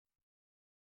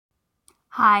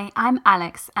Hi, I'm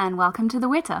Alex, and welcome to The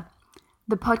Witter,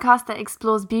 the podcast that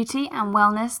explores beauty and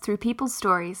wellness through people's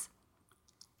stories.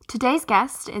 Today's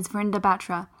guest is Vrinda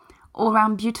Batra,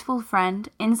 all-round beautiful friend,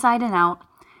 inside and out,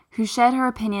 who shared her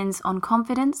opinions on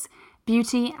confidence,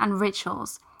 beauty, and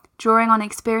rituals, drawing on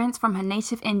experience from her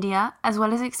native India, as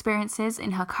well as experiences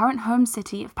in her current home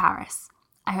city of Paris.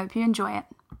 I hope you enjoy it.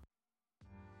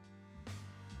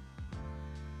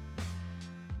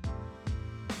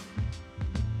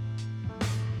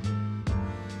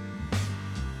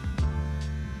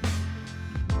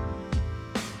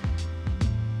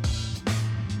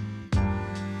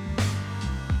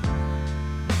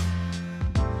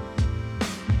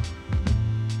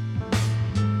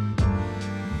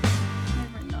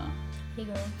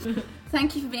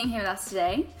 Thank you for being here with us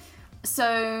today.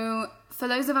 So, for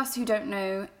those of us who don't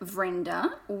know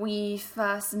Vrinda, we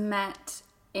first met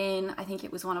in, I think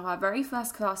it was one of our very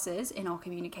first classes in our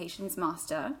communications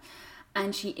master,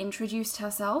 and she introduced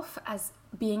herself as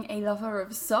being a lover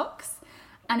of socks,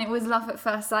 and it was love at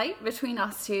first sight between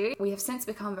us two. We have since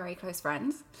become very close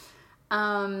friends.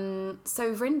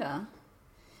 So Vrinda,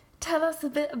 tell us a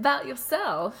bit about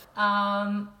yourself.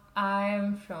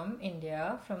 I'm from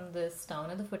India, from this town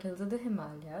at the foothills of the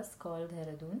Himalayas called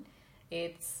Dehradun.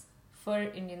 It's, for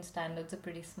Indian standards, a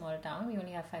pretty small town. We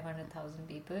only have 500,000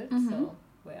 people, so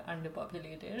we're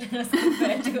underpopulated as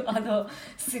compared to other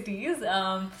cities.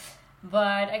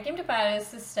 But I came to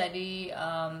Paris to study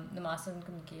the Master's in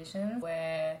Communications,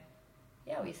 where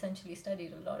we essentially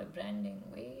studied a lot of branding,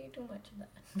 way too much of that.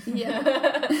 Yeah.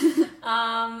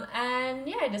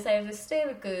 I decided to stay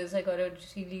because I got a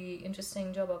really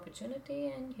interesting job opportunity,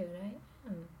 and here I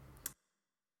am.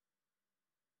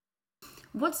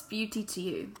 What's beauty to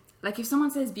you? Like, if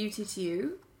someone says beauty to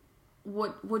you,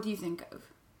 what do you think of?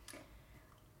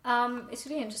 It's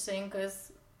really interesting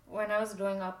because when I was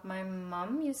growing up, my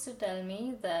mum used to tell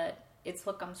me that it's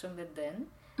what comes from within.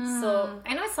 So,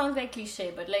 I know it sounds very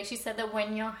cliche, but like she said that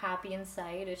when you're happy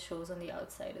inside, it shows on the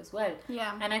outside as well.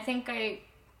 Yeah. And I think I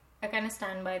kind of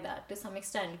stand by that to some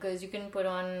extent, because you can put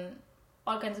on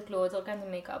all kinds of clothes, all kinds of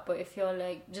makeup, but if you're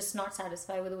like just not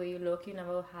satisfied with the way you look, you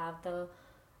never have the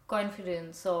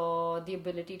confidence or the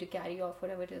ability to carry off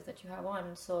whatever it is that you have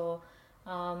on. So,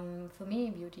 for me,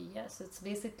 beauty, yes, it's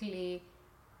basically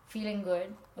feeling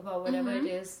good about whatever it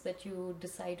is that you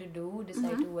decide to do,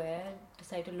 decide to wear,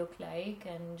 decide to look like,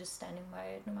 and just standing by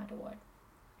it no matter what.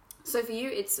 So for you,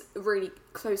 it's really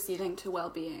closely linked to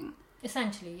well-being.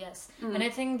 Essentially, yes. And I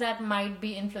think that might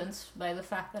be influenced by the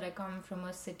fact that I come from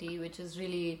a city which is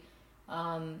really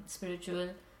spiritual.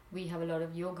 We have a lot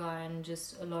of yoga and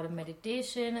just a lot of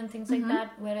meditation and things like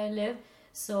that where I live.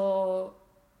 So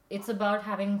it's about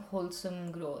having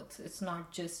wholesome growth. It's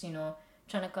not just,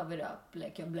 trying to cover up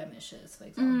like your blemishes, for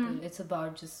example. It's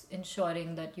about just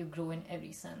ensuring that you grow in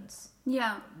every sense.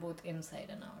 Yeah. Both inside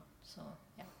and out. So,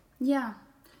 yeah. Yeah.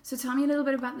 So tell me a little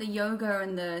bit about the yoga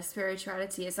and the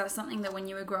spirituality. Is that something that when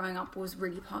you were growing up was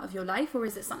really part of your life, or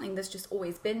is it something that's just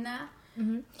always been there?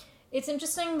 It's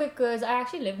interesting because I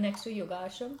actually live next to a yoga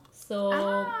ashram. So,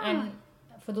 and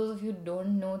for those of you who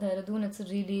don't know Dehradun,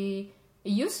 it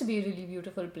used to be a really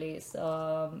beautiful place.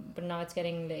 But now it's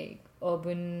getting like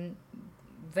urban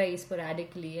very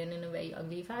sporadically and in a very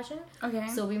ugly fashion. Okay.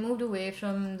 So we moved away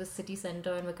from the city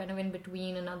centre and we're kind of in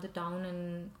between another town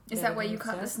and... Is that where you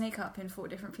cut the snake up in 4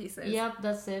 different pieces? Yep,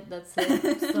 that's it.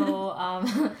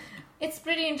 So it's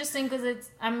pretty interesting because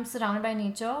I'm surrounded by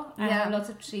nature. I have lots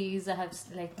of trees. I have,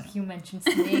 like you mentioned,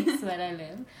 snakes where I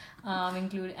live,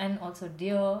 and also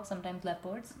deer, sometimes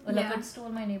leopards. A leopard stole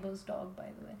my neighbor's dog, by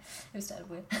the way. It was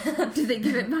terrible. Did they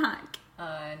give it back?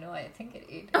 No, I think it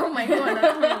ate it. Oh my god,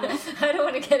 that's horrible. I don't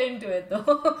want to get into it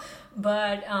though.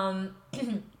 But I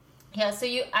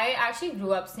actually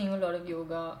grew up seeing a lot of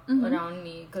yoga around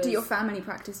me. Do your family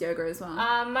practice yoga as well?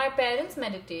 My parents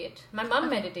meditate. My mom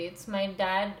meditates. My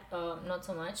dad, not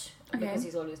so much because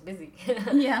he's always busy.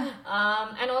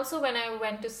 And also when I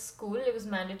went to school, it was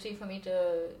mandatory for me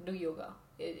to do yoga.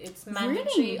 It's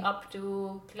mandatory up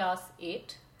to class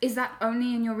 8. Is that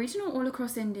only in your region or all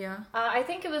across India? I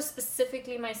think it was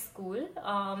specifically my school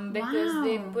because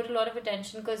they put a lot of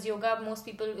attention, because yoga, most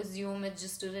people assume it's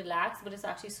just to relax, but it's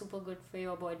actually super good for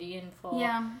your body and for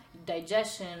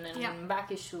digestion and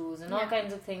back issues and all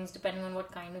kinds of things, depending on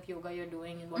what kind of yoga you're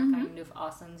doing and what kind of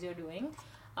asanas you're doing.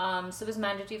 So it was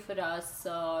mandatory for us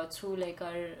through like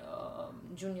our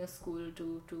junior school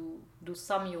to do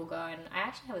some yoga, and I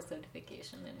actually have a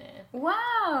certification in it.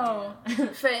 Wow!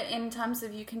 For in terms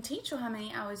of you can teach, or how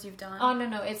many hours you've done? Oh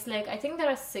no, it's like I think there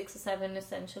are 6 or 7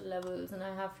 essential levels, and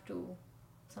I have to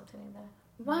something like that.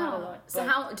 Wow. Not a lot, So but-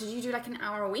 how did you do like an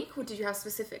hour a week, or did you have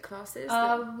specific classes?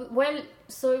 Well,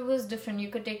 so it was different. You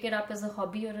could take it up as a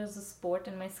hobby or as a sport.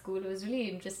 In my school, it was really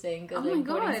interesting because Oh my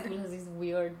boarding God. school has these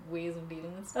weird ways of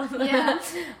dealing with stuff. Yeah.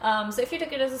 So if you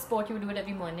took it as a sport, you would do it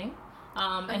every morning,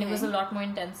 and it was a Okay. lot more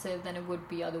intensive than it would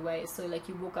be otherwise. So like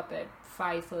you woke up at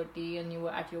 5:30 and you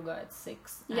were at yoga at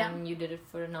 6, Yeah. and you did it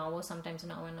for an hour, sometimes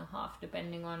an hour and a half,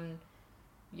 depending on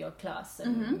your class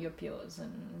and your peers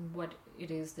and what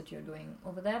it is that you're doing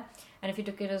over there. And if you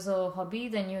took it as a hobby,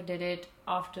 then you did it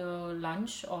after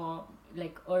lunch or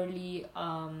like early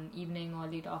evening or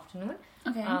late afternoon.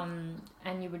 Okay.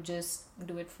 And you would just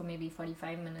do it for maybe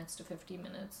 45 minutes to 50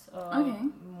 minutes Okay.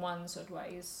 once or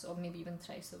twice or maybe even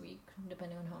thrice a week,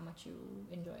 depending on how much you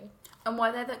enjoy it. And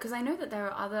why there? Because I know that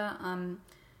there are other.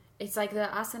 It's like the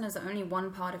asanas are only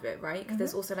one part of it, right? 'Cause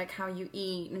there's also like how you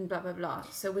eat and blah blah blah.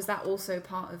 So was that also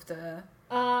part of the?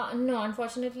 No,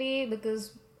 unfortunately,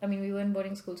 because I mean we were in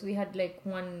boarding school, so we had like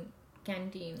one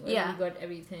canteen where Yeah. we got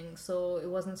everything, so it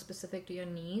wasn't specific to your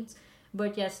needs.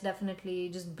 But yes, definitely,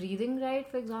 just breathing right,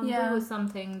 for example, Yeah. was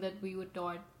something that we were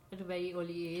taught at a very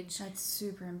early age, That's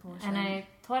super important. and I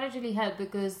thought it really helped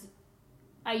because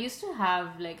I used to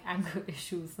have like anger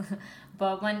issues,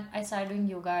 but when I started doing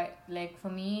yoga, like for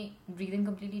me, breathing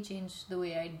completely changed the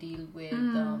way I deal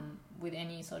with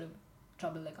any sort of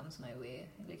trouble that comes my way.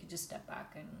 Like you just step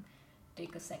back and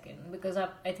take a second, because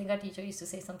I think our teacher used to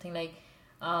say something like,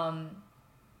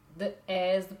 the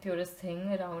air is the purest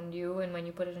thing around you, and when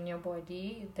you put it in your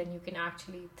body, then you can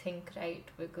actually think right,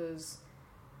 because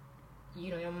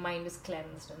your mind is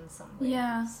cleansed in some way.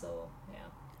 Yeah. So yeah.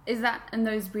 Is that, and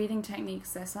those breathing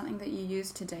techniques, there's something that you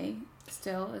use today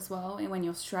still as well, when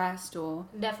you're stressed or?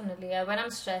 Definitely. When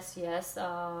I'm stressed, yes.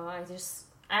 I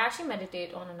actually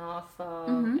meditate on and off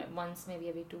once, maybe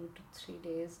every 2 to 3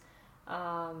 days,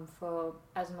 for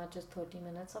as much as 30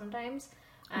 minutes sometimes.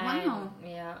 And, Wow.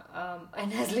 Yeah.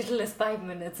 And as little as 5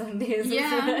 minutes some days.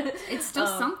 Yeah, it's still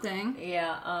something.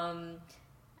 Yeah.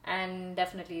 And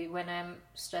definitely when I'm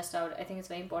stressed out, I think it's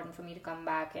very important for me to come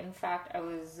back. In fact, I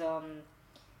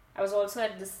was also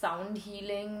at the sound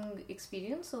healing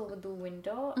experience over the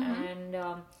winter,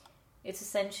 and it's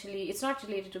essentially, it's not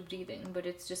related to breathing, but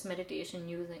it's just meditation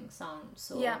using sound.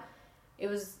 So Yeah. it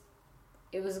was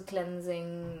a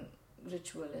cleansing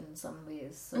ritual in some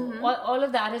ways. So all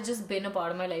of that has just been a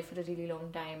part of my life for a really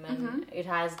long time, and it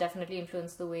has definitely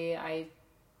influenced the way I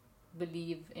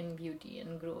believe in beauty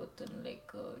and growth and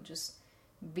like just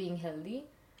being healthy.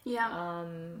 Yeah.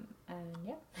 And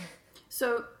yeah.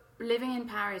 So living in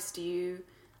Paris,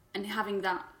 and having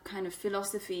that kind of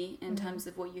philosophy in terms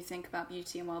of what you think about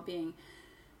beauty and well-being,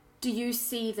 do you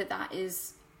see that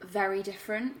is very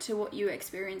different to what you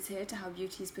experience here, to how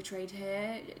beauty is portrayed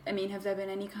here? I mean, have there been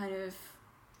any kind of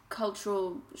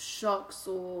cultural shocks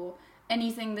or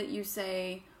anything that you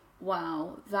say,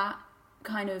 wow, that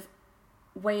kind of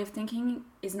way of thinking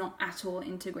is not at all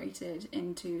integrated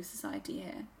into society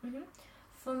here?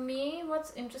 For me,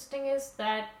 what's interesting is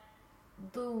that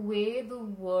the way the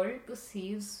world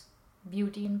perceives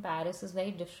beauty in Paris is very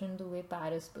different the way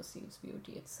Paris perceives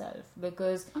beauty itself.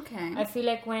 Because Okay. I feel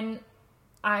like when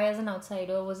I, as an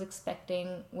outsider, was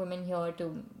expecting women here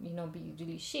to, be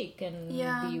really chic and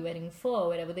be wearing fur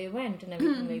wherever they went and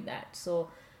everything like that.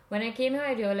 So when I came here,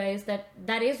 I realized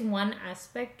that is one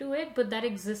aspect to it, but that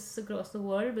exists across the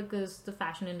world because the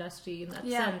fashion industry in that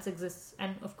sense exists.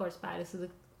 And of course, Paris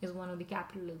is one of the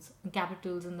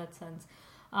capitals in that sense.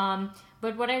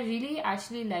 But what I really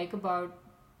actually like about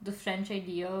the French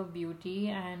idea of beauty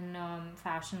and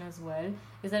fashion as well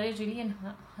is that it really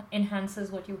enhances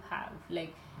what you have.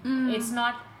 Like it's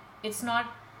not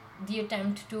the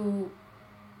attempt to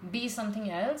be something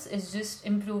else. It's just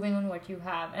improving on what you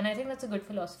have, and I think that's a good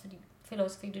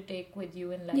philosophy to take with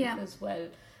you in life as well,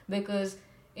 because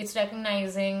it's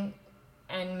recognizing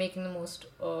and making the most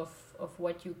of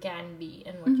what you can be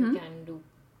and what you can do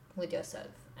with yourself.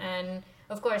 And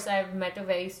of course, I've met a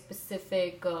very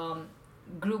specific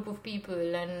group of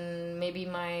people, and maybe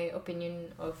my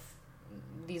opinion of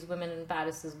these women in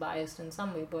Paris is biased in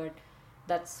some way, but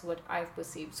that's what I've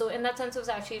perceived. So in that sense, it was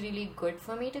actually really good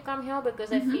for me to come here,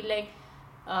 because I feel like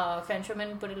French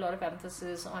women put a lot of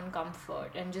emphasis on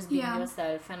comfort and just being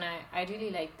yourself, and I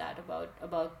really like that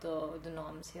about the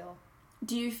norms here.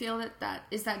 Do you feel that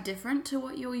is that different to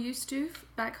what you're used to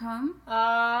back home?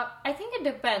 I think it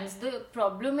depends. The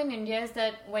problem in India is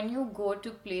that when you go to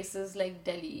places like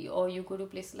Delhi or you go to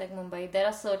places like Mumbai, there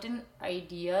are certain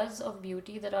ideas of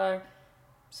beauty that are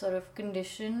sort of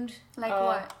conditioned. Like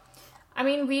what? I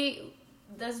mean, we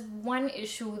there's one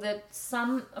issue that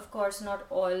some, of course, not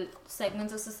all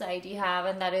segments of society have,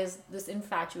 and that is this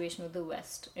infatuation with the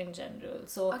West in general.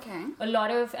 So a lot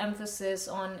of emphasis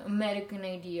on American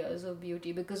ideas of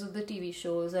beauty because of the TV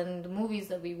shows and the movies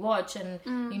that we watch, and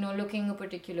you know, looking a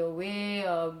particular way,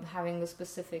 having a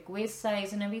specific waist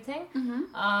size and everything.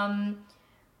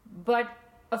 But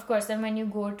of course, then when you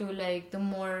go to like the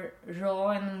more raw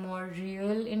and the more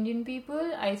real Indian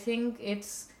people, I think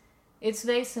it's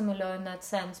very similar in that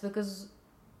sense, because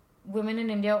women in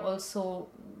India also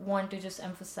want to just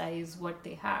emphasize what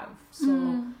they have.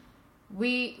 So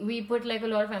we put like a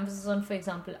lot of emphasis on, for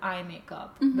example, eye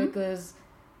makeup, because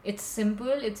it's simple,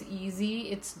 it's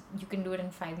easy, you can do it in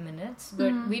 5 minutes.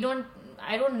 But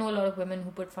I don't know a lot of women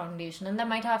who put foundation, and that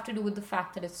might have to do with the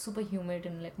fact that it's super humid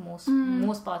in like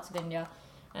most parts of India.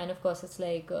 And of course, it's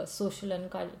like social and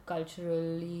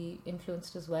culturally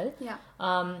influenced as well.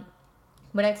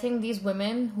 But I think these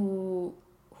women who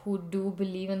do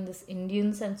believe in this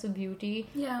Indian sense of beauty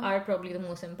are probably the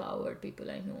most empowered people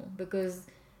I know, because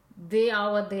they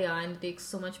are what they are and they take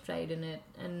so much pride in it.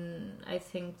 And I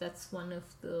think that's one of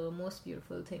the most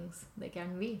beautiful things there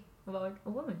can be about a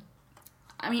woman.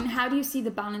 I mean, how do you see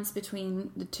the balance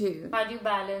between the two? How do you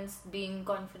balance being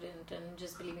confident and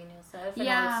just believing in yourself? And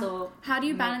also how do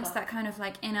you balance that kind of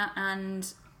like inner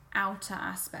and outer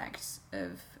aspect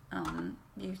of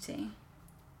beauty?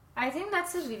 I think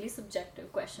that's a really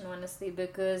subjective question, honestly,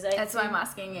 because that's why I'm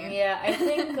asking you. Yeah, I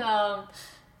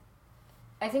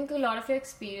think a lot of your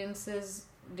experiences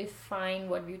define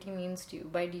what beauty means to you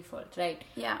by default, right?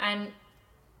 Yeah. And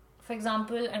for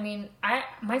example, I mean,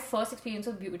 my first experience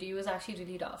of beauty was actually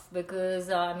really rough, because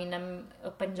I'm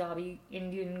a Punjabi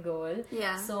Indian girl.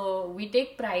 Yeah. So we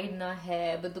take pride in our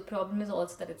hair, but the problem is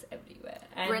also that it's everywhere.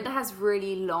 And Vrinda has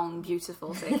really long,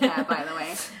 beautiful thick hair, by the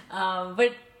way.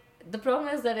 But the problem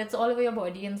is that it's all over your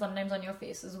body and sometimes on your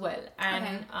face as well.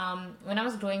 And when I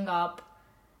was growing up,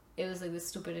 it was like this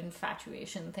stupid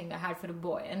infatuation thing I had for a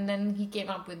boy. And then he came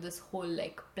up with this whole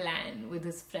like plan with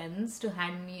his friends to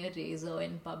hand me a razor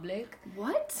in public.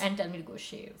 What? And tell me to go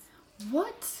shave.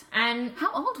 What? And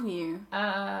how old were you?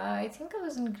 I think I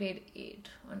was in grade 8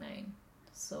 or 9.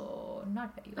 So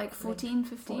not very like 14,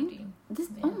 15?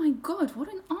 14. Oh my god, what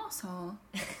an asshole.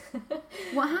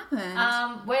 What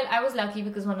happened? Well, I was lucky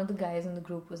because one of the guys in the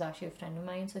group was actually a friend of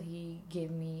mine, so he gave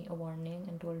me a warning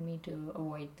and told me to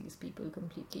avoid these people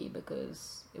completely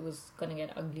because it was gonna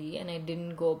get ugly, and I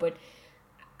didn't go. But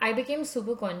I became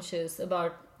super conscious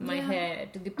about my hair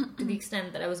to the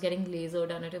extent that I was getting laser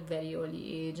done at a very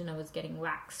early age, and I was getting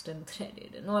waxed and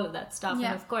threaded and all of that stuff.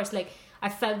 And of course, like, I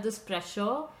felt this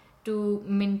pressure to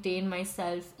maintain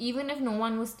myself, even if no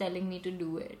one was telling me to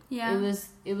do it.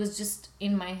 It was just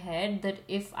in my head that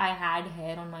if I had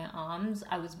hair on my arms,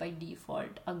 I was by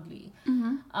default ugly.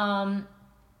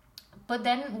 But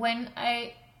then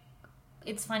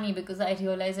it's funny because I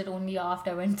realized it only after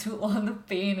I went through all the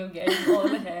pain of getting all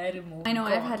the hair removed. I know,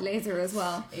 I've had laser as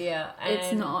well. Yeah.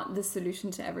 It's not the solution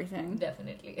to everything.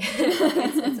 Definitely.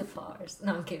 it's a farce.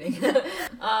 No, I'm kidding.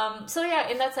 So yeah,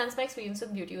 in that sense, my experience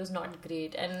with beauty was not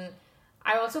great. And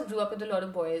I also grew up with a lot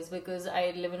of boys because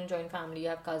I live in a joint family.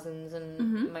 I have cousins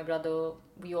and my brother.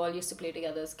 We all used to play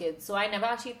together as kids. So I never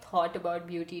actually thought about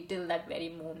beauty till that very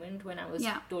moment when I was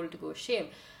told to go shave.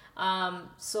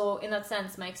 So in that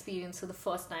sense, my experience for the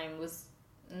first time was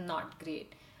not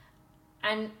great.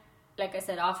 And like I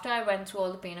said, after I went through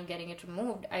all the pain of getting it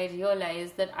removed, I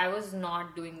realized that I was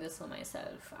not doing this for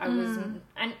myself. I was,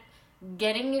 and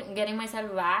getting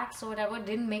myself waxed or whatever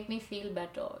didn't make me feel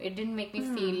better. It didn't make me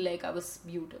feel like I was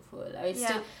beautiful.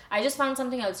 I just found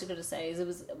something else to criticize. It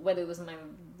was whether it was my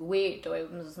weight or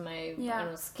it was my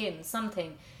skin,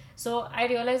 something. So I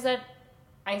realized that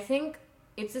I think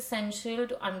it's essential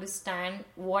to understand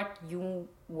what you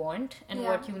want and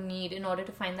what you need in order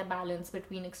to find the balance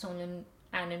between external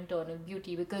and internal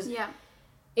beauty. Because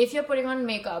if you're putting on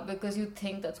makeup because you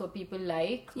think that's what people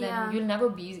like, then you'll never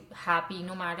be happy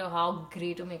no matter how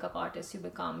great a makeup artist you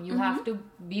become. You have to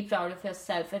be proud of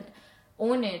yourself and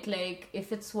own it. Like,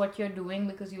 if it's what you're doing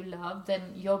because you love, then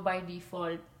you're by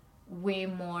default way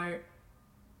more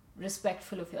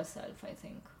respectful of yourself, I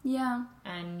think. Yeah.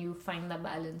 And you find the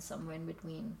balance somewhere in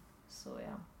between. So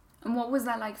yeah. And what was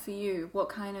that like for you? What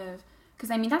kind of...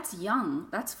 Because I mean, that's young.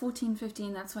 That's 14,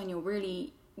 15. That's when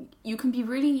you can be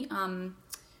really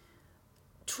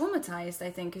traumatized,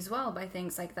 I think, as well by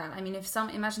things like that. I mean,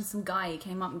 imagine some guy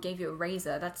came up and gave you a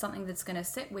razor. That's something that's going to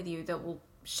sit with you, that will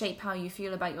shape how you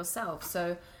feel about yourself.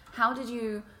 So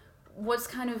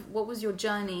what was your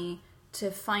journey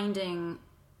to finding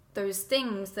those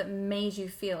things that made you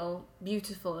feel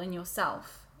beautiful in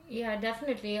yourself Yeah,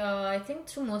 definitely. I think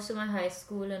through most of my high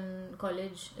school and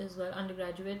college as well,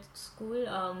 undergraduate school,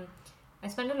 I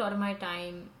spent a lot of my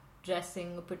time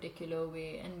dressing a particular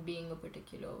way and being a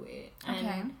particular way. Okay.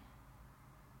 And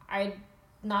I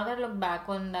now that I look back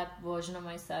on that version of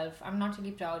myself, I'm not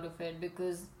really proud of it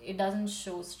because it doesn't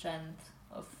show strength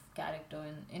of character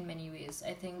in many ways.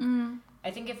 I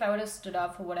think if I would have stood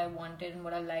up for what I wanted and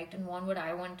what I liked and won what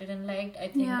I wanted and liked, I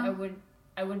think Yeah.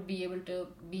 I would be able to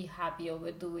be happier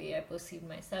with the way I perceived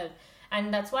myself.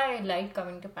 And that's why I liked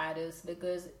coming to Paris,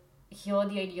 because here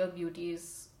the idea of beauty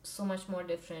is so much more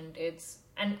different.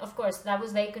 And of course that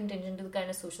was very contingent to the kind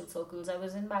of social circles I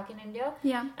was in back in India.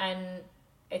 Yeah. And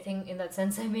I think in that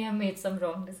sense I may have made some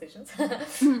wrong decisions.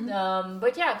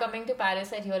 But yeah, coming to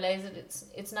Paris, I realized that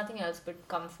it's nothing else but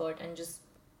comfort and just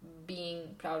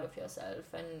being proud of yourself.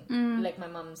 And like my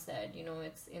mom said,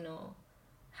 it's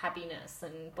happiness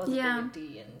and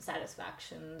positivity and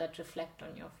satisfaction that reflect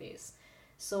on your face.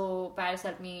 So Paris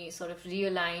helped me sort of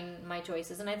realign my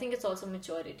choices, and I think it's also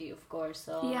maturity, of course.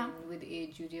 With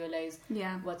age, you realize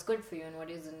what's good for you and what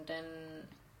isn't, and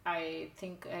I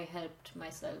think I helped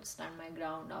myself stand my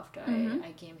ground after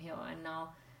I came here, and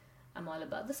now I'm all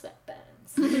about the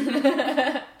sweatpants.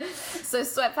 So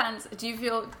sweatpants, do you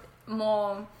feel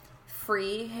more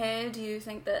free here? Do you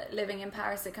think that living in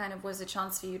Paris, it kind of was a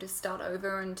chance for you to start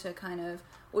over and to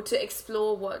or to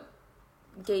explore what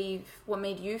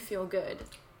made you feel good?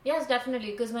 Yes,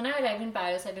 definitely. Because when I arrived in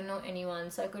Paris, I didn't know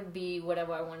anyone, so I could be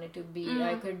whatever I wanted to be.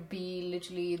 I could be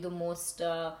literally the most,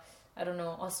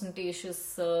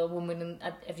 ostentatious woman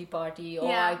at every party,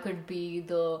 or I could be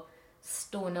the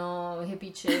stoner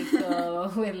hippie chick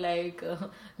with like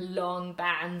long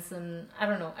pants, and I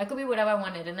don't know. I could be whatever I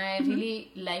wanted, and I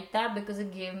really liked that because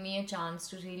it gave me a chance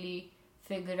to really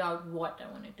figure out what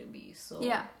I wanted to be. So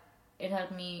it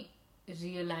helped me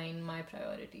realign my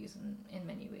priorities in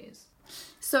many ways.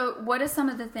 So what are some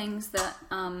of the things that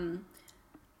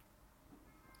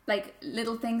like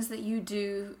little things that you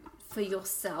do for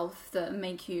yourself that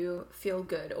make you feel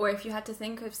good? Or if you had to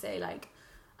think of, say, like,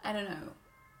 I don't know,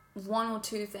 one or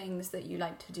two things that you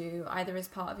like to do either as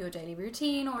part of your daily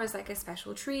routine or as like a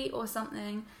special treat or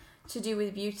something to do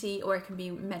with beauty, or it can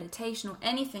be meditation or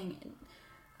anything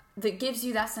that gives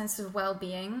you that sense of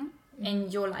well-being in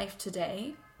your life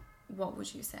today, what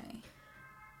would you say?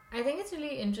 I think it's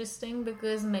really interesting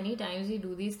because many times we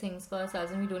do these things for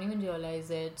ourselves and we don't even realize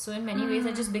it. So in many ways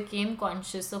I just became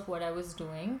conscious of what I was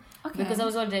doing because I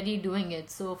was already doing it.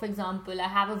 So for example, I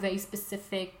have a very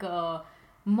specific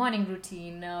morning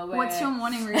routine. What's your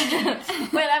morning routine?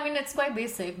 Well, I mean, it's quite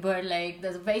basic, but like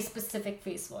there's a very specific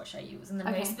face wash I use, and then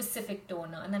a very specific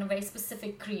toner, and then a very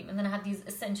specific cream, and then I have these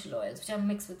essential oils which I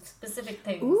mix with specific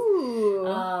things. Ooh.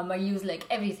 I use like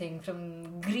everything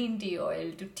from green tea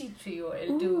oil to tea tree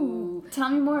oil to... Tell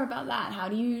me more about that. How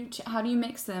do you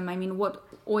mix them? I mean, what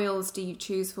oils do you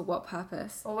choose for what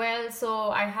purpose? Well,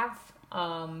 so I have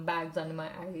bags under my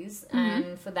eyes,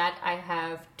 and for that I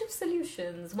have two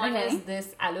solutions. One is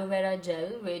this aloe vera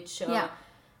gel, which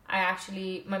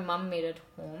my mom made at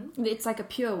home. It's like a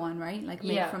pure one, right? Like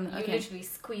made from you literally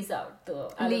squeeze out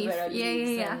the aloe vera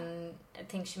leaves, and I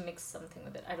think she mixed something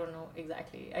with it. I don't know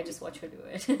exactly. I just watch her do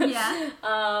it.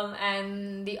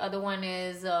 And the other one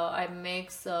is I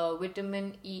mix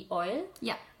vitamin E oil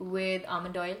with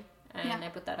almond oil. And I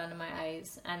put that under my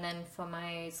eyes. And then for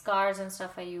my scars and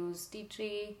stuff, I use tea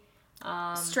tree.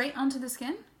 Straight onto the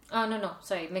skin? Oh, no.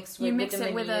 Sorry. Mixed with vitamin E. You mix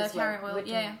it with a carrot oil.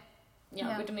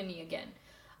 Yeah, vitamin E again.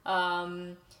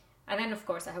 And then, of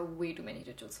course, I have way too many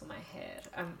rituals for my hair.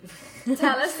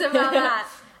 Tell us about that.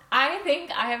 I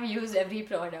think I have used every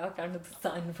product under the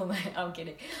sun for my... I'm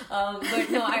kidding. But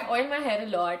no, I oil my hair a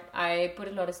lot. I put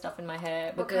a lot of stuff in my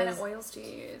hair. What kind of oils do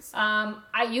you use?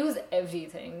 I use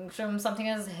everything. From something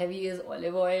as heavy as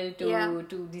olive oil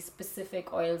to these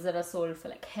specific oils that are sold for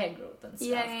like hair growth and stuff.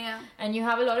 Yeah. And you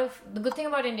have a lot of... The good thing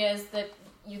about India is that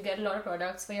you get a lot of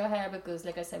products for your hair because,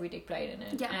 like I said, we take pride in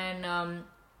it. Yeah. And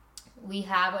we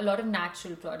have a lot of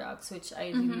natural products, which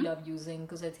I really love using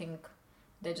because I think...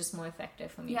 they're just more effective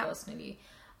for me personally.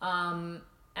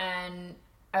 And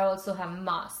I also have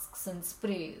masks and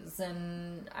sprays,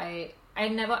 and I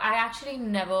actually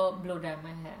never blow dry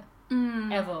my hair.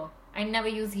 Ever. I never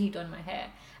use heat on my hair.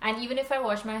 And even if I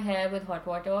wash my hair with hot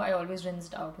water, I always rinse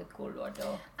it out with cold water.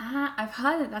 I've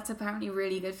heard that that's apparently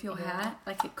really good for your hair.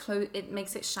 Like it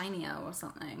makes it shinier or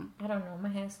something. I don't know. My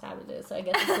hair is fabulous, so I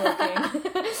guess it's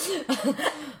working.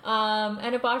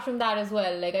 And apart from that as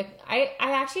well, like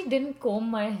I actually didn't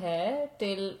comb my hair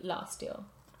till last year.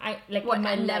 I like What, in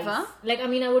my and life. never? Like, I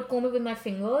mean, I would comb it with my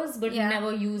fingers, but Yeah.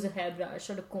 never use a hairbrush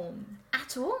or a comb.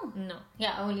 At all? No.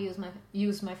 Yeah, I only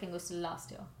used my fingers till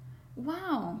last year.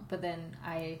 Wow. But then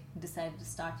I decided to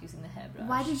start using the hairbrush.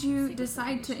 Why did you Secret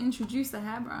decide to motivation. introduce the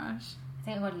hairbrush? I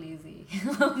think I got lazy,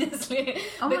 honestly.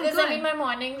 Oh my Because God. I mean, my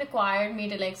morning required me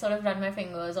to like sort of run my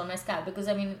fingers on my scalp because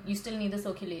I mean, you still need the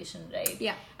circulation, right?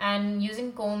 Yeah. And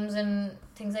using combs and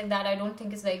things like that, I don't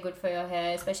think is very good for your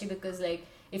hair, especially because like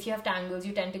if you have tangles,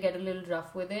 you tend to get a little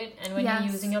rough with it. And when Yes.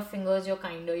 you're using your fingers, you're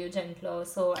kinder, you're gentler.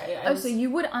 So So you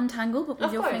would untangle, but with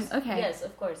of your course. finger. Okay. Yes,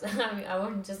 of course. I mean, I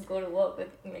wouldn't just go to work with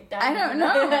like that. I don't know.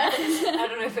 I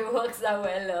don't know if it works that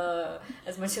well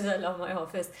as much as I love my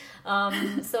office.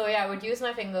 So yeah, I would use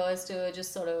my fingers to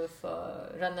just sort of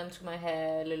run them through my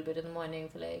hair a little bit in the morning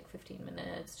for like 15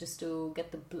 minutes just to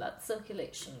get the blood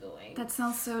circulation going. That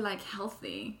sounds so like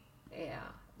healthy. Yeah,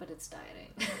 but it's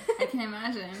tiring. I can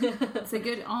imagine. It's a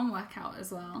good arm workout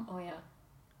as well. Oh yeah.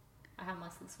 I have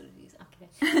muscles for these. Okay.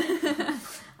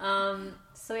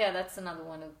 So yeah, that's another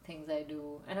one of the things I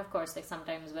do. And of course, like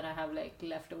sometimes when I have like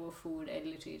leftover food, I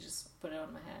literally just put it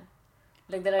on my hair.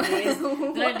 Like there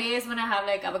are days when I have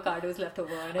like avocados left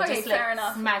over and I Okay, just fair like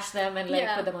enough. smash them and like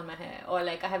Yeah. put them on my hair. Or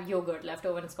like I have yogurt left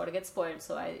over and it's got to get spoiled,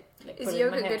 so I like Is put it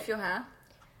in my yogurt hair. good for your hair?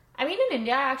 I mean, in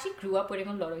India, I actually grew up putting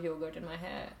a lot of yogurt in my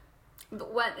hair.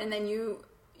 But what? And then you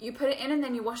put it in and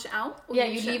then you wash it out? Or Yeah,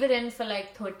 you leave it in for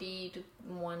like 30 to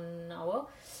 1 hour.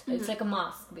 It's like a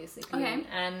mask basically. Okay.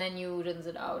 And then you rinse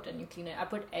it out and you clean it. I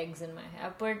put eggs in my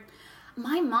hair.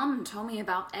 My mum told me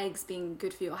about eggs being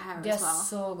good for your hair They're as well.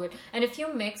 so good. And if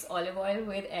you mix olive oil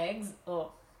with eggs,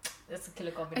 oh, that's a killer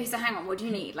Okay, combination. so hang on, what do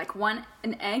you need? Like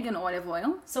an egg and olive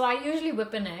oil? So I usually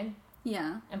whip an egg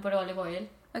Yeah. and put olive oil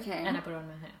Okay. and I put it on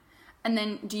my hair. And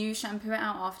then do you shampoo it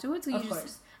out afterwards? Or you Of just...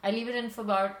 course. I leave it in for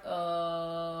about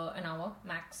an hour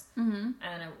max. Mm-hmm.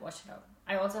 And I wash it out.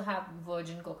 I also have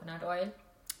virgin coconut oil.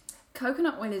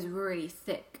 Coconut oil is really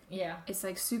thick. Yeah. It's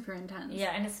like super intense.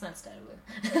 Yeah, and it smells terrible.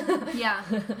 Yeah.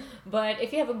 But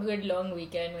if you have a good long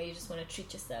weekend where you just want to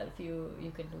treat yourself,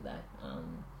 you can do that.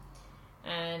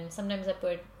 And sometimes I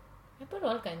put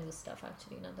all kinds of stuff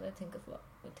actually. Now that I think about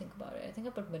it, I think I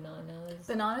put bananas.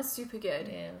 Banana's super good.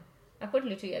 Yeah, I put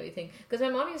literally everything because my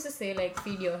mom used to say like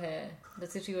feed your hair.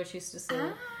 That's literally what she used to say.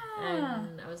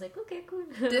 And I was like, okay, cool.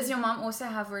 Does your mom also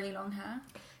have really long hair?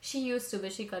 She used to,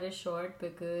 but she cut it short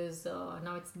because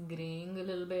now it's graying a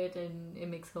little bit and it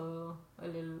makes her a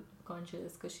little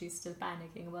conscious because she's still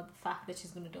panicking about the fact that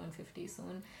she's going to turn 50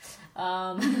 soon.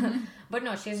 But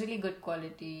no, she has really good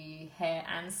quality hair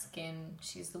and skin.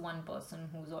 She's the one person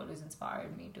who's always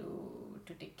inspired me to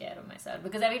take care of myself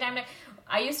because every time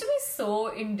I used to be so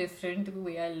indifferent to the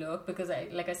way I look because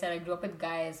like I said, I grew up with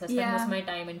guys. So I spent most of my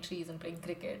time in trees and playing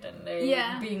cricket and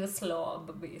being a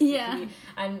slob basically. Yeah.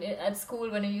 And at school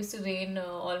when it used to rain,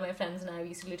 all my friends and I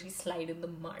used to literally slide in the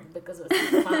mud because it was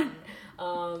so fun.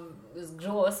 It was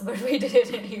gross, but we did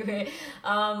it anyway.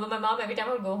 But my mom, every time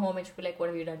I would go home, and she'd be like, "What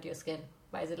have you done to your skin?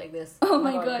 Why is it like this? Oh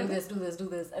my God. Do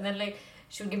this." And then like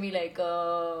she would give me like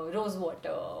rose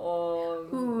water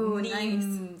or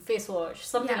neem face wash,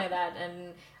 something like that.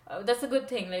 And that's a good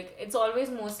thing. Like it's always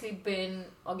mostly been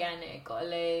organic or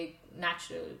like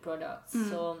natural products.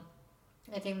 So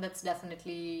I think that's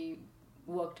definitely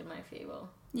worked in my favor.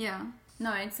 Yeah.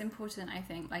 No, it's important, I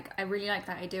think. Like, I really like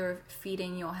that idea of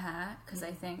feeding your hair because I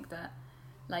think that,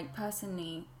 like,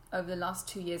 personally, over the last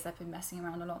 2 years, I've been messing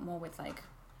around a lot more with, like,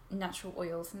 natural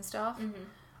oils and stuff.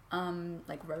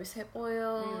 Like rosehip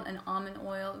oil and almond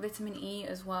oil, vitamin E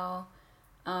as well.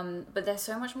 But they're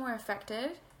so much more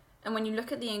effective. And when you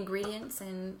look at the ingredients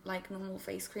in, like, normal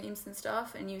face creams and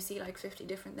stuff, and you see, like, 50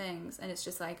 different things, and it's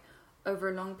just, like,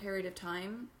 over a long period of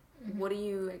time, what are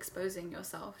you exposing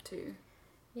yourself to?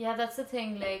 Yeah, that's the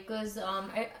thing, like, because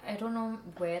I don't know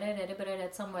where I read it, but I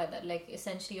read somewhere that, like,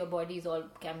 essentially your body is all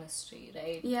chemistry,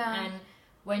 right? Yeah. And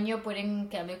when you're putting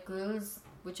chemicals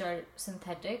which are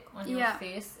synthetic on your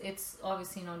face, it's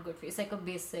obviously not good for you. It's like a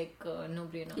basic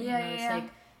no-brainer. It's like,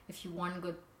 if you want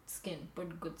good skin,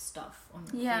 put good stuff on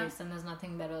your face, and there's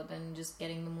nothing better than just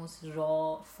getting the most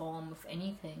raw form of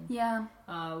anything. Yeah.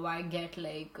 Why get,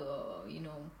 like,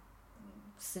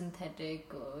 synthetic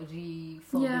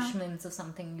refurbishments of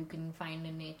something you can find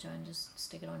in nature and just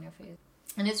stick it on your face.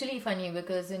 And it's really funny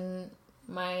because in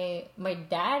my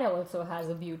dad also has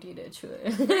a beauty ritual.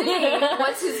 Really?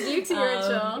 What's his beauty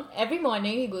ritual? Every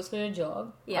morning he goes for a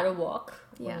jog or a walk.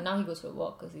 Yeah. Well, now he goes for a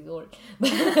walk because he's old.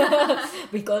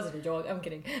 Because of a jog, I'm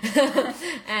kidding.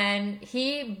 And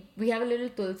we have a little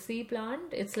tulsi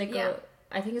plant. It's like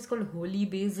I think it's called holy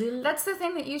basil. That's the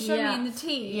thing that you showed me in the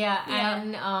tea. Yeah,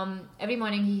 and every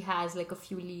morning he has like a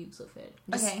few leaves of it,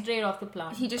 just straight off the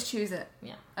plant. He just chews it.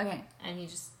 Yeah. Okay. And he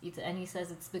just eats it, and he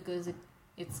says it's because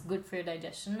it's good for your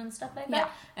digestion and stuff like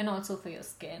that, and also for your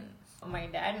skin. My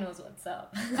dad knows what's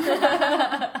up.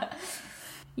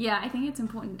 Yeah, I think it's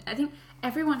important. I think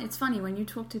it's funny when you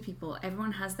talk to people,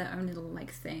 everyone has their own little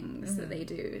like things that they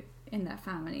do in their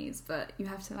families, but you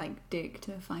have to like dig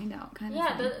to find out kind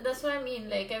of thing. That's what I mean.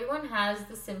 Like everyone has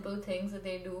the simple things that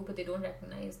they do, but they don't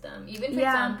recognize them. Even for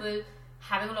example,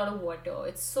 having a lot of water,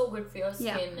 it's so good for your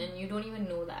skin, and you don't even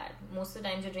know that. Most of the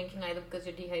times you're drinking either because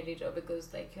you're dehydrated or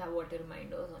because like you have water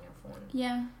reminders on your phone.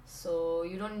 Yeah. So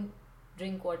you don't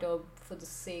drink water for the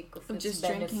sake of its just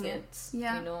benefits. drinking it.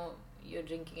 Yeah. You know, you're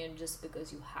drinking it just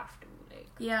because you have to. Like.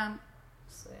 Yeah.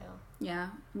 So yeah,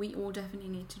 we all definitely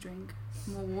need to drink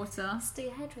more water. Stay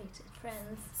hydrated,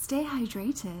 friends. Stay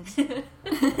hydrated.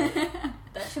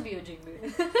 That should be a jingle.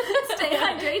 Stay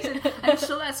hydrated. I'm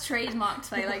sure that's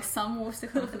trademarked by like some water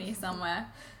company somewhere.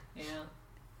 Yeah.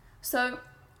 So,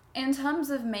 in terms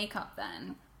of makeup,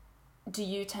 then, do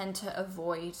you tend to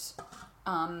avoid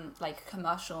like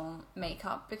commercial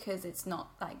makeup because it's not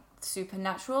like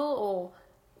supernatural, or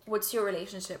what's your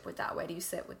relationship with that? Where do you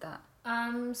sit with that?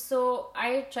 So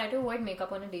I try to avoid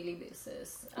makeup on a daily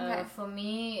basis. Okay. For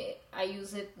me, I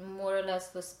use it more or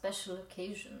less for special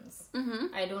occasions.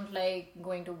 Mm-hmm. I don't like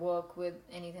going to work with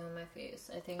anything on my face.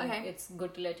 I think it's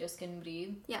good to let your skin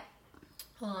breathe. Yeah.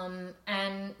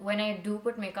 And when I do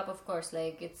put makeup, of course,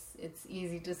 like it's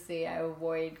easy to say I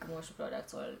avoid commercial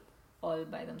products all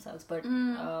by themselves, but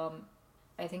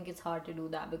I think it's hard to do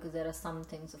that because there are some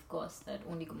things, of course, that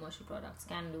only commercial products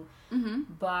can do. Mm-hmm.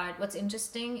 But what's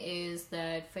interesting is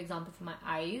that, for example, for my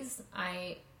eyes,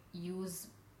 I use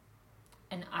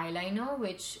an eyeliner,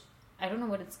 which I don't know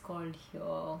what it's called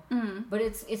here, but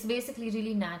it's basically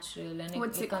really natural, and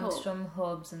it comes called? from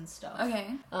herbs and stuff.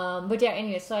 Okay. But yeah,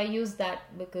 anyway, so I use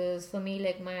that because for me,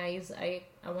 like my eyes, I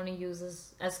want to use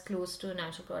as close to a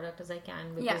natural product as I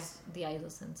can because the eyes are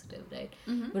sensitive, right?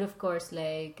 Mm-hmm. But of course,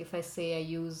 like if I say I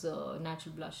use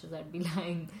natural blushes, I'd be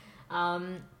lying.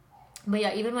 But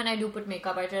yeah, even when I do put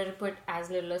makeup, I try to put as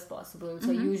little as possible.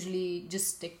 So I usually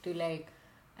just stick to like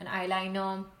an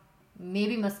eyeliner,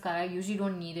 maybe mascara. I usually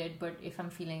don't need it, but if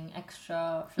I'm feeling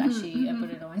extra flashy, I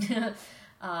put it on.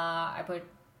 I put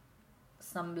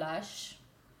some blush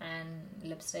and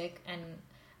lipstick, and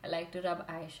I like to rub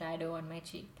eyeshadow on my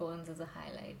cheekbones as a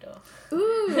highlighter.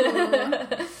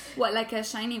 Ooh. What, like a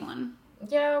shiny one?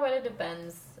 Yeah, well, it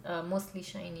depends. Mostly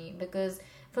shiny, because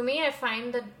for me, I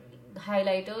find that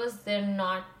highlighters, they're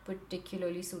not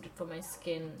particularly suited for my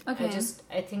skin. Okay.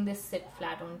 I think they sit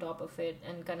flat on top of it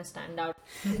and kind of stand out.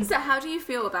 So how do you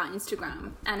feel about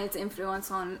Instagram and its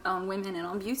influence on women and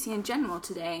on beauty in general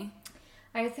today?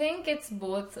 I think it's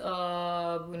both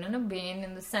boon and a bane,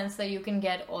 in the sense that you can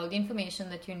get all the information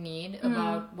that you need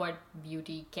about what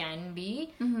beauty can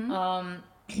be.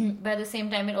 But at the same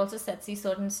time, it also sets these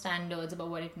certain standards about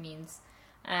what it means.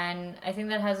 And I think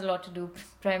that has a lot to do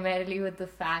primarily with the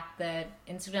fact that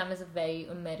Instagram is a very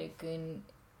American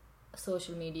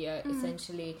social media.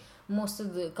 Essentially, most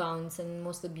of the accounts and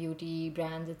most of the beauty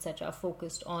brands, etc., are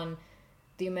focused on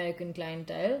the American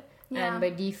clientele. Yeah. And by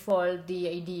default, the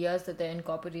ideas that they're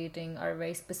incorporating are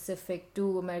very specific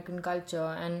to American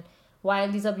culture. And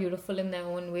while these are beautiful in their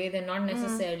own way, they're not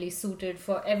necessarily suited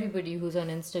for everybody who's on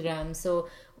Instagram. So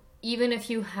even if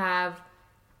you have,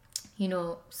 you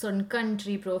know, certain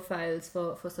country profiles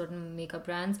for certain makeup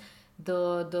brands,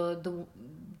 the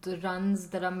runs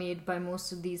that are made by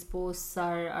most of these posts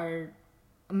are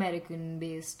American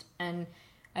based. And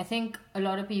I think a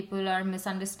lot of people are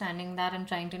misunderstanding that and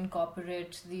trying to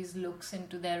incorporate these looks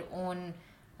into their own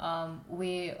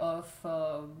way of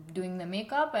doing the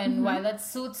makeup. And while that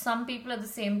suits some people, at the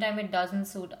same time it doesn't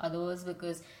suit others,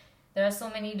 because there are so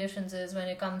many differences when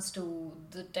it comes to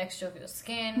the texture of your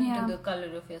skin, to the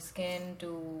color of your skin,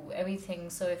 to everything.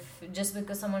 So if just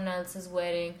because someone else is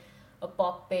wearing a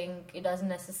pop pink, it doesn't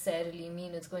necessarily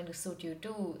mean it's going to suit you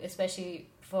too. Especially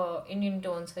for Indian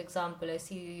tones, for example, I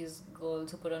see these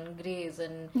girls who put on greys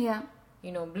and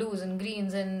you know, blues and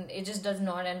greens, and it just does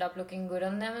not end up looking good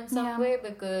on them in some way,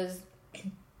 because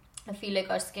I feel like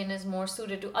our skin is more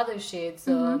suited to other shades,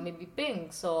 maybe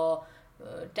pinks or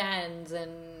tans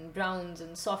and browns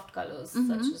and soft colors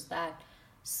such as that.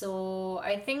 So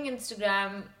I think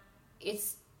Instagram,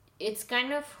 it's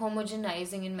kind of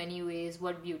homogenizing in many ways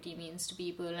what beauty means to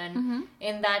people, and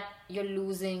in that you're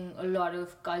losing a lot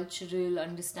of cultural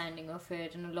understanding of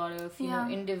it and a lot of you know,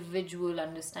 individual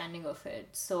understanding of it.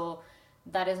 So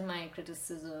that is my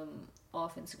criticism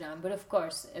of Instagram. But of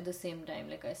course, at the same time,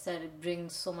 like I said, it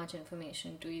brings so much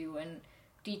information to you and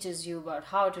teaches you about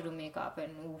how to do makeup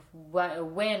and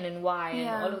when and why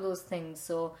and all of those things.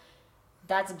 So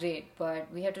that's great,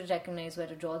 but we have to recognize where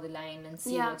to draw the line and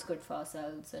see what's good for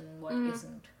ourselves and what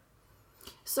isn't.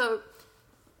 So,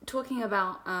 talking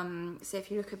about, say if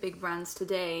you look at big brands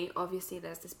today, obviously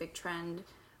there's this big trend,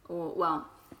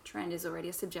 trend is already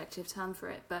a subjective term for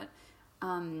it, but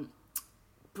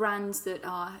brands that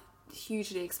are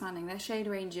hugely expanding their shade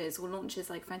ranges or launches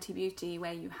like Fenty Beauty,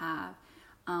 where you have,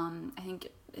 I think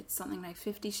it's something like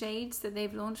 50 shades that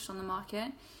they've launched on the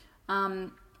market.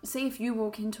 Say if you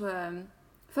walk into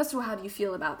first of all, how do you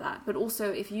feel about that? But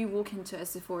also, if you walk into a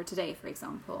Sephora today, for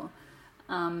example,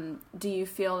 do you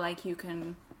feel like you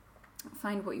can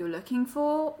find what you're looking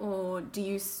for, or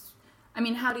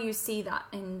how do you see that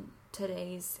in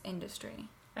today's industry?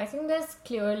 I think there's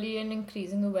clearly an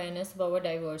increasing awareness about what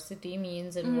diversity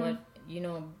means and what,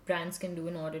 brands can do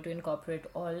in order to incorporate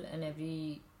all and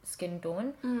every skin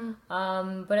tone.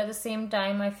 But at the same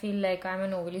time, I feel like I'm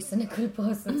an overly cynical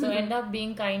person, so I end up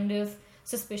being kind of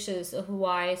suspicious of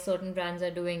why certain brands are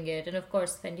doing it. And of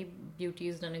course, Fenty Beauty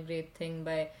has done a great thing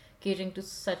by catering to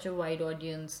such a wide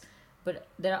audience, but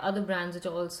there are other brands which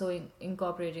are also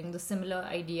incorporating the similar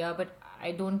idea, but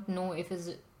I don't know if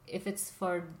it's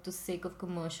for the sake of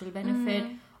commercial benefit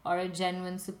or a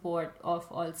genuine support of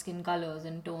all skin colors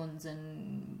and tones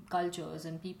and cultures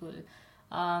and people.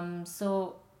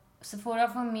 So Sephora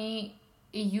for me,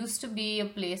 it used to be a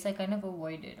place I kind of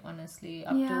avoided, honestly,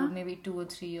 up to maybe 2 or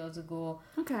 3 years ago.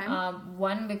 Okay.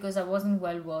 One, because I wasn't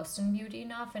well versed in beauty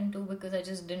enough, and two, because I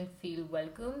just didn't feel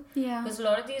welcome. Yeah. Because a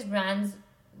lot of these brands,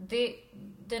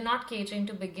 they're not catering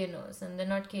to beginners, and they're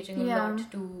not catering a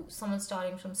lot to someone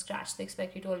starting from scratch. They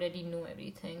expect you to already know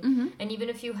everything. And even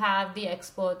if you have the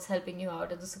experts helping you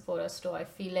out at the Sephora store, I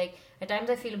feel like at times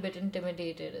I feel a bit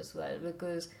intimidated as well,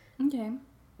 because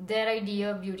their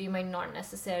idea of beauty might not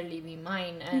necessarily be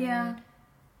mine, and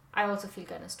I also feel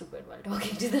kind of stupid while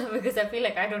talking to them because I feel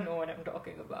like I don't know what I'm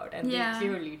talking about, and they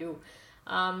clearly do.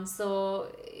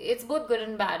 So it's both good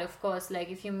and bad, of course.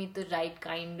 Like if you meet the right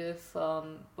kind of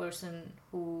person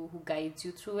who guides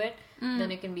you through it, then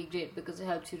it can be great because it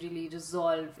helps you really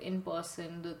resolve in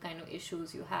person the kind of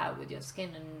issues you have with your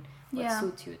skin and what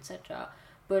suits you, etc.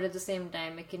 But at the same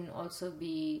time, it can also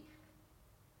be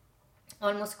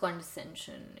almost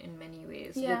condescension in many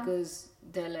ways, because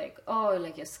they're like, oh,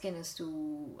 like your skin is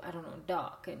too, I don't know,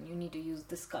 dark, and you need to use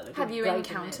this color. Have you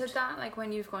encountered that, like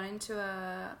when you've gone into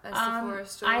a Sephora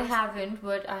store? I haven't,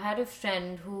 but I had a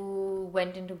friend who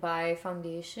went in to buy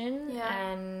foundation,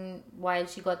 and while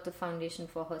she got the foundation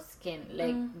for her skin,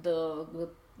 like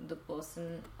the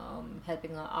person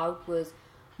helping her out was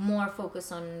more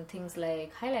focused on things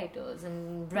like highlighters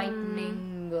and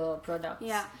brightening products.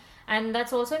 Yeah. And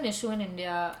that's also an issue in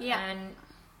India. Yeah. And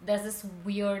there's this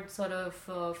weird sort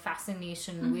of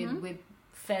fascination with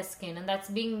fair skin, and that's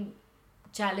being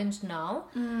challenged now.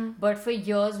 But for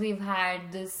years we've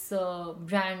had this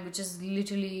brand which is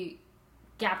literally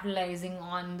capitalizing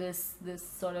on this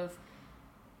sort of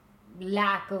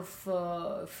lack of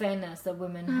fairness that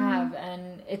women have,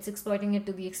 and it's exploiting it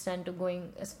to the extent of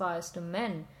going as far as to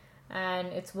men. And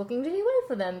it's working really well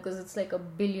for them because it's like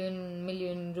 $1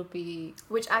 million rupee,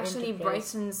 which actually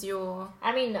brightens your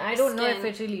I mean, I don't know if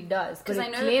it really does, but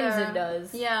it claims it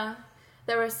does. Yeah,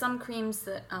 there are some creams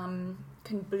that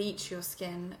can bleach your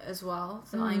skin as well,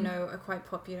 that I know are quite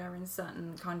popular in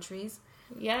certain countries.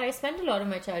 Yeah, I spent a lot of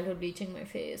my childhood bleaching my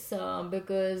face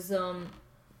because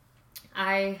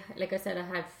like I said, I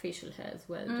had facial hair as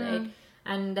well, right?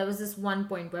 And there was this one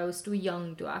point where I was too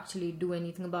young to actually do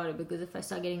anything about it, because if I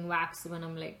start getting waxed when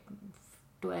I'm like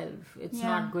 12, it's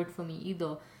not good for me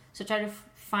either. So I tried to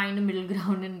find a middle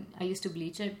ground, and I used to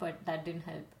bleach it, but that didn't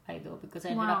help either, because I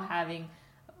ended up having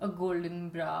a golden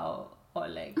brow or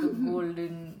like a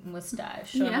golden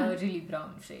mustache on a really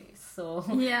brown face. So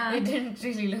it didn't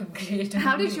really look great.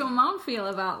 How did your mom feel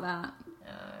about that?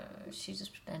 She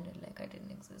just pretended like I didn't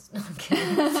exist. No, I'm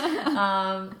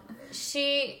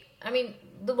kidding.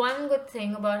 The one good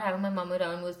thing about having my mom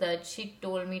around was that she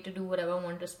told me to do whatever I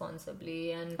want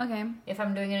responsibly, and if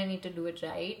I'm doing it, I need to do it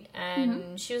right.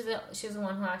 And she was the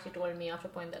one who actually told me after a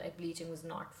point that like bleaching was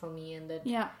not for me, and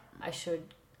that I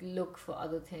should look for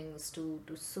other things to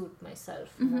suit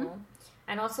myself more.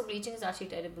 And also, bleaching is actually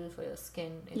terrible for your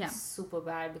skin. It's super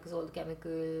bad because all the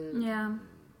chemical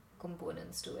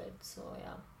components to it. So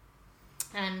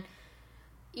and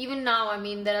even now,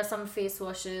 there are some face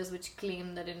washes which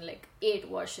claim that in like 8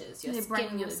 washes your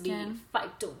skin will be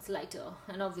 5 tones lighter,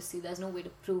 and obviously there's no way to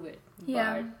prove it,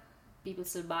 but people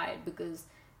still buy it because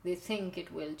they think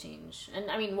it will change. And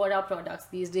I mean, what are products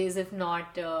these days if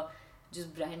not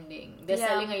just branding? They're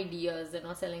selling ideas, they're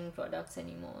not selling products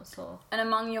anymore. So, and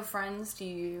among your friends, do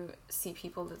you see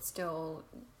people that still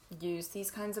use these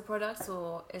kinds of products,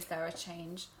 or is there a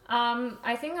change?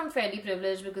 I think I'm fairly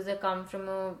privileged because I come from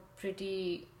a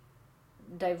pretty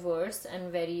diverse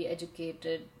and very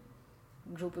educated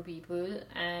group of people,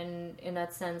 and in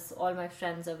that sense all my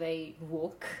friends are very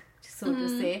woke, so to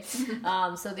say.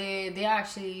 So they are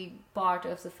actually part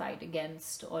of the fight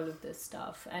against all of this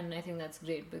stuff, and I think that's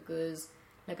great because,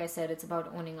 like I said, it's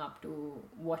about owning up to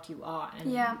what you are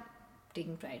and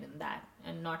taking pride in that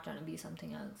and not trying to be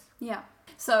something else. Yeah.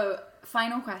 So,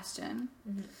 final question.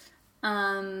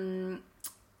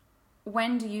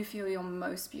 When do you feel you're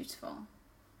most beautiful?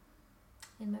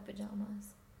 In my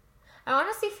pajamas. I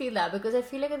honestly feel that because I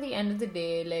feel like at the end of the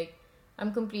day, like,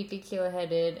 I'm completely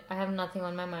clear-headed. I have nothing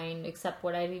on my mind except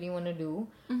what I really want to do.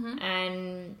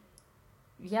 And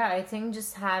yeah, I think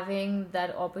just having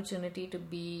that opportunity to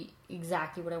be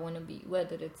exactly what I want to be,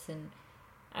 whether it's in,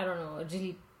 I don't know, a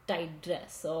really tight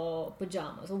dress or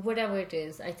pajamas or whatever it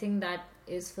is, I think that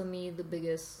is for me the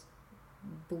biggest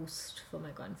boost for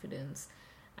my confidence.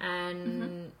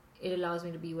 And it allows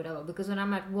me to be whatever, because when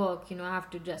I'm at work, you know, I have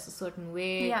to dress a certain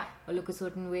way or look a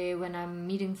certain way. When I'm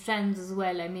meeting friends as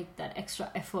well, I make that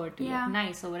extra effort to look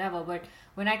nice or whatever. But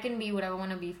when I can be what I want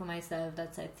to be for myself,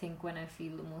 that's, I think, when I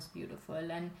feel the most beautiful.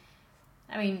 And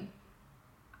I mean,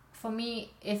 for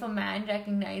me, if a man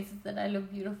recognizes that I look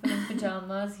beautiful in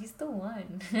pajamas, he's the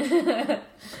one.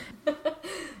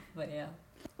 But yeah.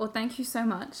 Well, thank you so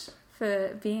much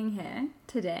for being here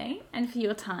today and for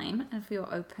your time and for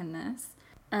your openness.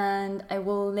 And I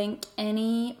will link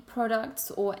any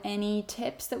products or any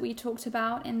tips that we talked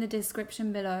about in the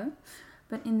description below.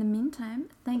 But in the meantime,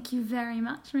 thank you very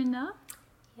much, Vrinda.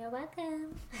 You're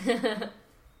welcome.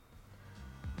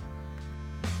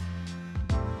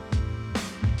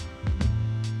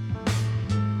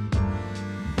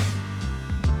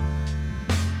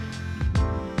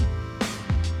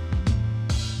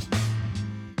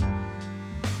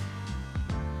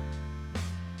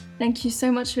 Thank you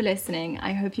so much for listening.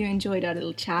 I hope you enjoyed our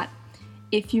little chat.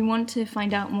 If you want to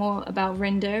find out more about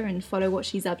Vrinda and follow what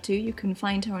she's up to, you can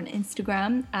find her on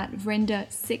Instagram at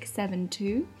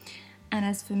Vrinda672. And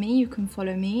as for me, you can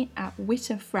follow me at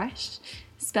Witterfresh,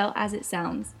 spelled as it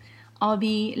sounds. I'll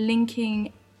be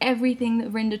linking everything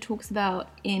that Vrinda talks about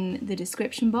in the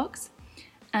description box.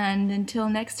 And until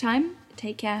next time,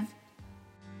 take care.